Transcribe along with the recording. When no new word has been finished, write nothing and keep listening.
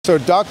So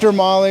Dr.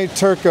 Molly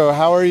Turko,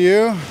 how are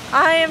you?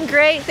 I am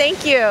great,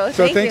 thank you.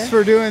 So thanks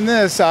for doing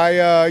this.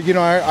 I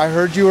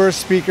heard you were a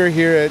speaker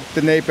here at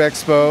the Nape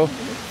Expo.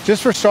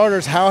 Just for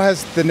starters, how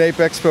has the Nape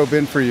Expo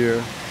been for you?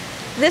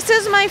 This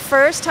is my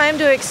first time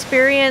to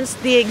experience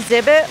the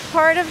exhibit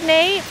part of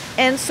Nape,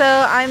 and so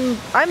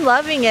I'm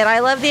loving it. I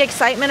love the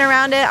excitement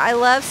around it. I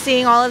love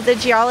seeing all of the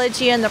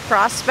geology and the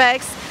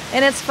prospects,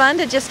 and it's fun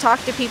to just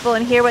talk to people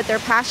and hear what they're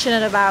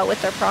passionate about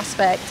with their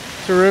prospect.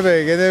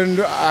 Terrific. And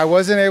then I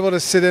wasn't able to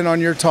sit in on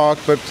your talk,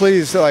 but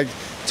please,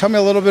 tell me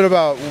a little bit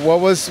about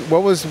what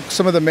was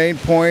some of the main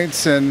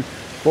points and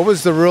what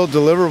was the real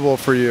deliverable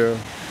for you?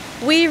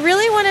 We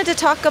really wanted to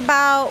talk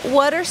about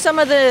what are some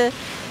of the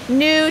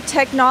new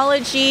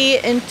technology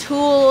and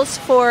tools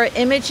for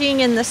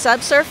imaging in the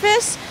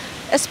subsurface,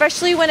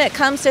 especially when it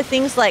comes to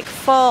things like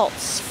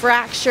faults,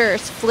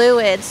 fractures,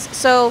 fluids.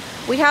 So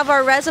we have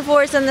our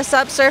reservoirs in the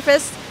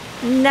subsurface.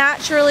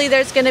 Naturally,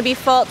 there's going to be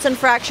faults and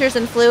fractures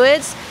and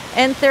fluids.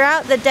 And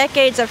throughout the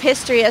decades of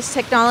history, as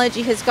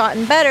technology has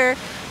gotten better,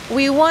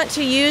 we want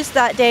to use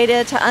that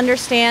data to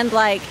understand,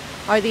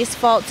 are these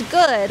faults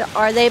good?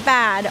 Are they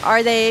bad?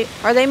 Are they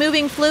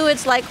moving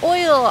fluids like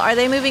oil? Are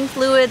they moving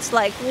fluids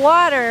like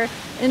water?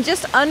 And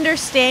just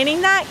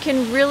understanding that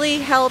can really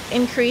help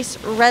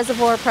increase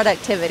reservoir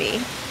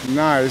productivity.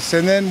 Nice.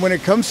 And then when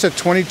it comes to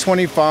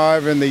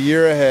 2025 and the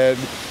year ahead,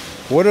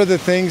 what are the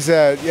things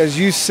that, as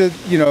you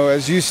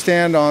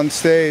stand on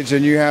stage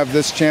and you have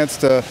this chance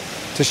to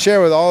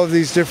share with all of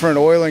these different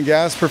oil and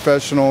gas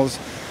professionals,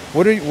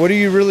 what do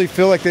you really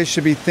feel like they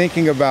should be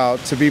thinking about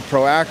to be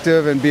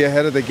proactive and be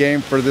ahead of the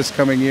game for this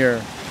coming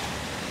year?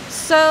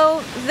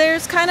 So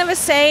there's kind of a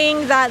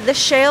saying that the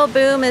shale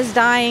boom is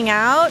dying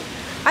out.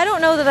 I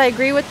don't know that I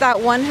agree with that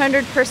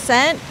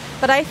 100%,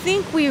 but I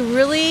think we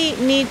really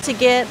need to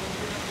get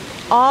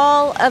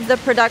all of the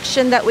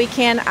production that we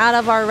can out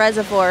of our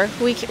reservoir.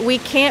 We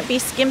can't be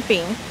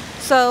skimping.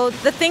 So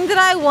the thing that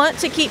I want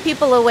to keep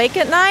people awake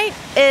at night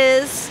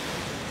is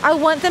I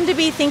want them to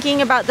be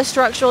thinking about the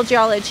structural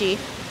geology.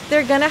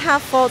 They're going to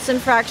have faults and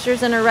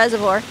fractures in a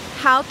reservoir.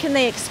 How can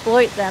they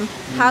exploit them?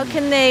 How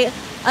can they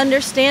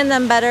understand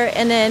them better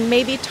and then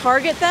maybe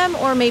target them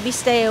or maybe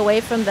stay away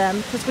from them?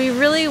 Because we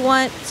really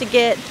want to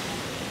get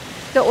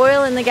the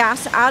oil and the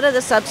gas out of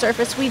the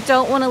subsurface. We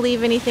don't want to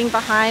leave anything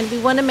behind. We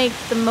want to make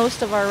the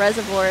most of our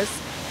reservoirs.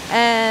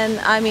 And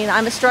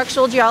I'm a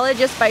structural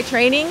geologist by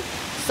training,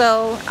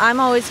 so I'm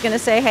always going to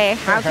say, hey,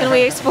 how can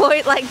we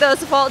exploit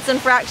those faults and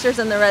fractures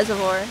in the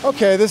reservoir?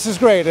 Okay, this is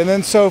great. And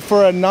then so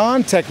for a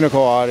non-technical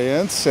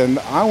audience, and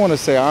I want to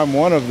say I'm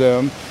one of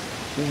them,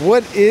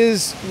 what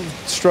is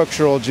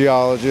structural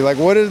geology?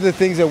 What are the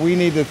things that we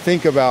need to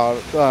think about?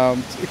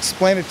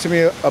 Explain it to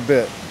me a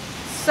bit.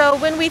 So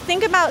when we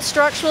think about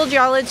structural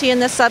geology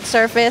in the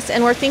subsurface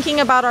and we're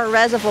thinking about our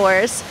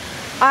reservoirs,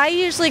 I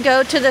usually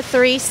go to the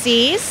 3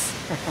 C's.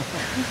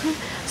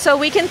 So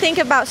we can think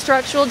about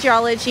structural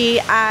geology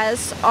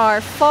as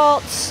our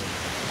faults,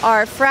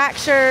 our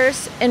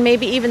fractures, and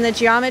maybe even the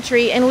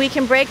geometry, and we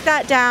can break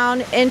that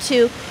down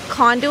into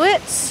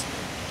conduits.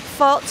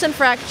 Faults and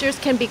fractures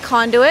can be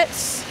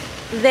conduits.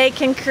 They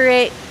can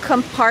create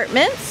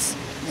compartments,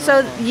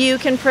 so you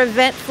can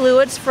prevent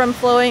fluids from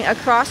flowing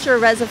across your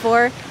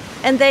reservoir,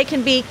 and they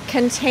can be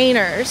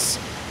containers.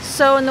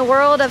 So in the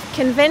world of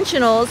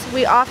conventionals,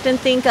 we often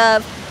think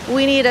of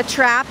we need a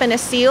trap and a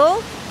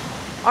seal.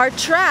 Our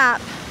trap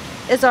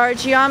is our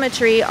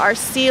geometry, our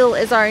seal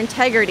is our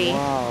integrity.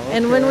 Wow, okay.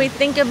 And when we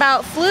think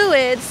about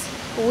fluids,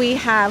 we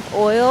have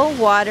oil,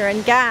 water,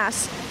 and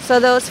gas. So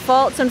those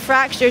faults and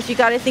fractures, you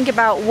got to think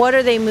about what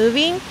are they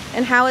moving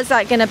and how is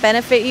that going to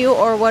benefit you,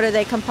 or what are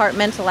they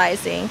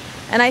compartmentalizing.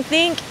 And I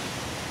think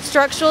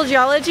structural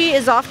geology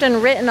is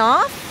often written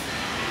off,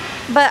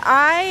 but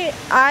I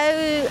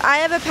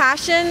have a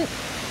passion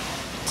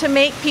to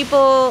make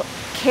people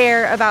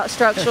care about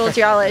structural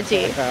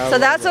geology. So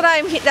that's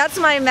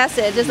my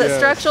message, is that Yes.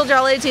 Structural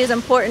geology is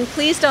important.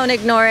 Please don't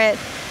ignore it,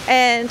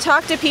 and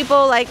talk to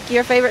people like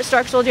your favorite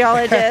structural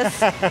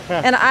geologist,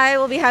 and I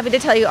will be happy to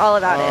tell you all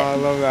about it. I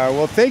love that.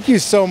 Well, thank you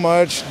so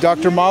much,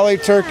 Dr. Molly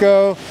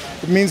Turko.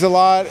 It means a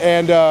lot,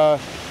 and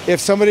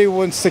if somebody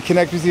wants to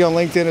connect with you on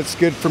LinkedIn, it's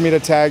good for me to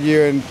tag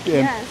you and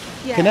Yes.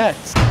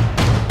 connect.